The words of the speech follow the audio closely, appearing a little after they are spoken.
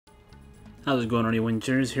How's it going, everyone?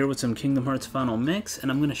 Jerz here with some Kingdom Hearts Final Mix, and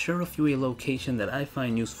I'm going to share with you a location that I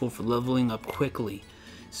find useful for leveling up quickly.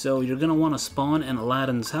 So you're going to want to spawn in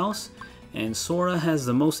Aladdin's house, and Sora has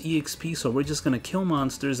the most EXP, so we're just going to kill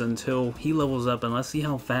monsters until he levels up, and let's see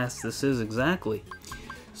how fast this is exactly.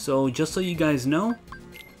 So just so you guys know,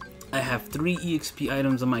 I have 3 EXP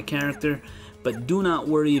items on my character, but do not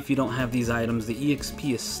worry if you don't have these items. The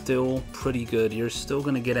EXP is still pretty good. You're still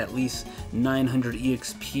going to get at least 900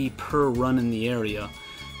 EXP per run in the area.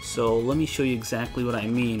 So let me show you exactly what I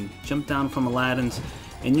mean. Jump down from Aladdin's,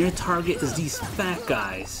 and your target is these fat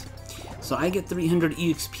guys. So I get 300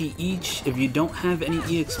 EXP each. If you don't have any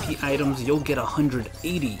EXP items, you'll get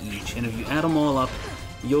 180 each. And if you add them all up,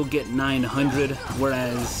 you'll get 900,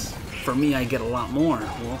 whereas for me, I get a lot more.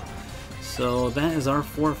 Well, so that is our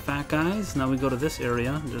 4 fat guys. Now we go to this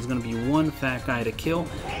area. There's going to be 1 fat guy to kill,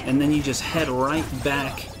 and then you just head right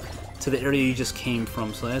back to the area you just came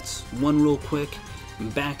from. So that's 1 real quick,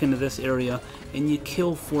 back into this area, and you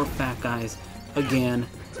kill 4 fat guys again,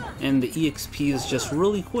 and the EXP is just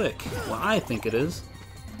really quick. Well, I think it is.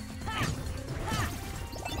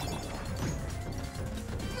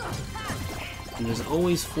 And there's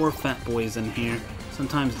always 4 fat boys in here.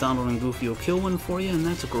 Sometimes Donald and Goofy will kill one for you, and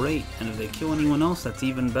that's great. And if they kill anyone else, that's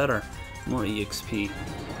even better. More EXP.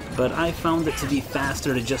 But I found it to be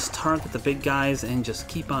faster to just target the big guys and just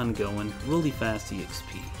keep on going. Really fast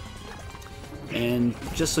EXP. And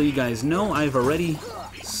just so you guys know, I've already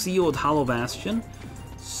sealed Hollow Bastion.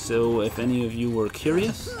 So if any of you were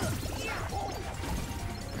curious,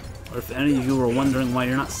 or if any of you were wondering why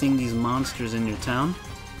you're not seeing these monsters in your town,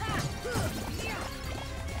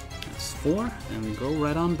 4, and we go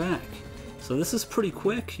right on back. So this is pretty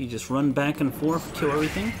quick. You just run back and forth, kill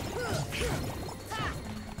everything.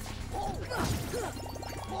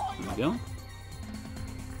 There we go.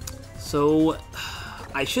 So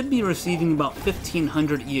I should be receiving about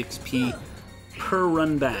 1500 EXP per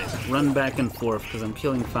run back and forth, because I'm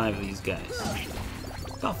killing 5 of these guys.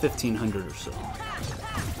 About 1500 or so.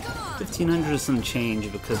 1500 is some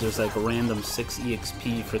change because there's like a random 6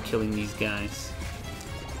 EXP for killing these guys.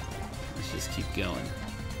 Let's just keep going.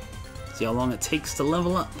 See how long it takes to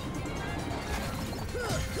level up.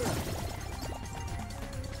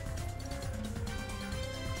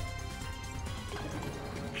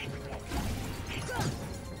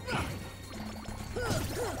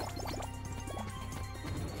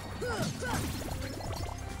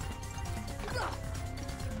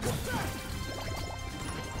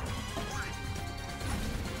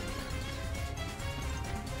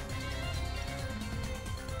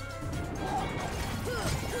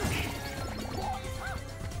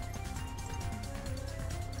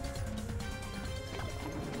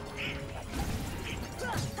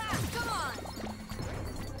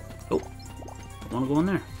 I want to go in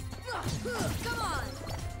there.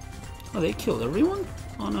 Oh, they killed everyone?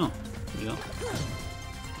 Oh no. There you go.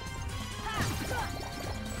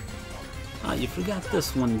 Ah, you forgot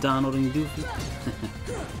this one, Donald and Goofy.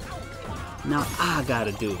 Now I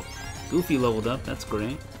gotta do it. Goofy leveled up, that's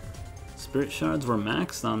great. Spirit shards were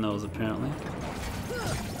maxed on those apparently.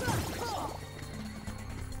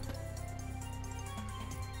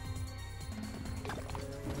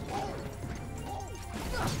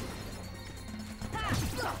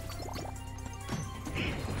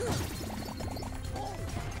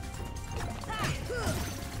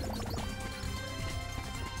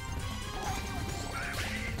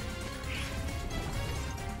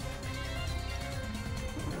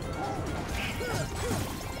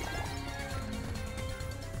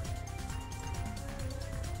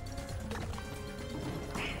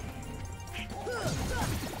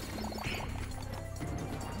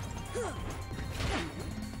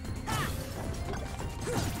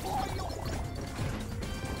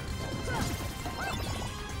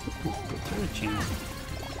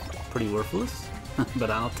 Pretty worthless, but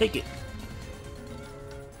I'll take it.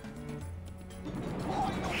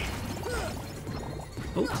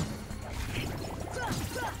 Oh.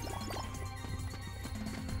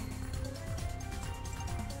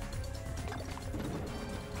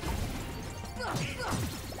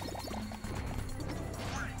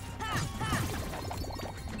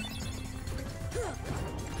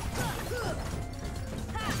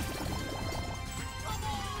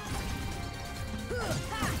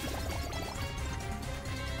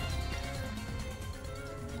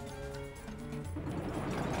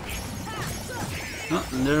 Oh,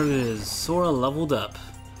 and there it is. Sora leveled up.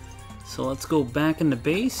 So let's go back into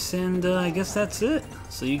base, and I guess that's it.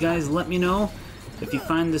 So you guys let me know if you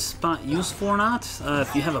find this spot useful or not.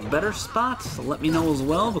 If you have a better spot, let me know as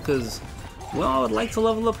well, because, well, I would like to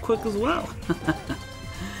level up quick as well.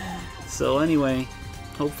 So anyway,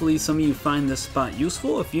 hopefully some of you find this spot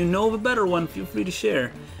useful. If you know of a better one, feel free to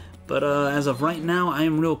share. But as of right now, I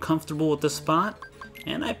am real comfortable with this spot,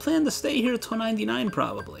 and I plan to stay here till 99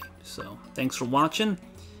 probably. So thanks for watching,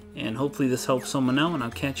 and hopefully this helps someone out, and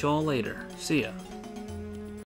I'll catch you all later. See ya.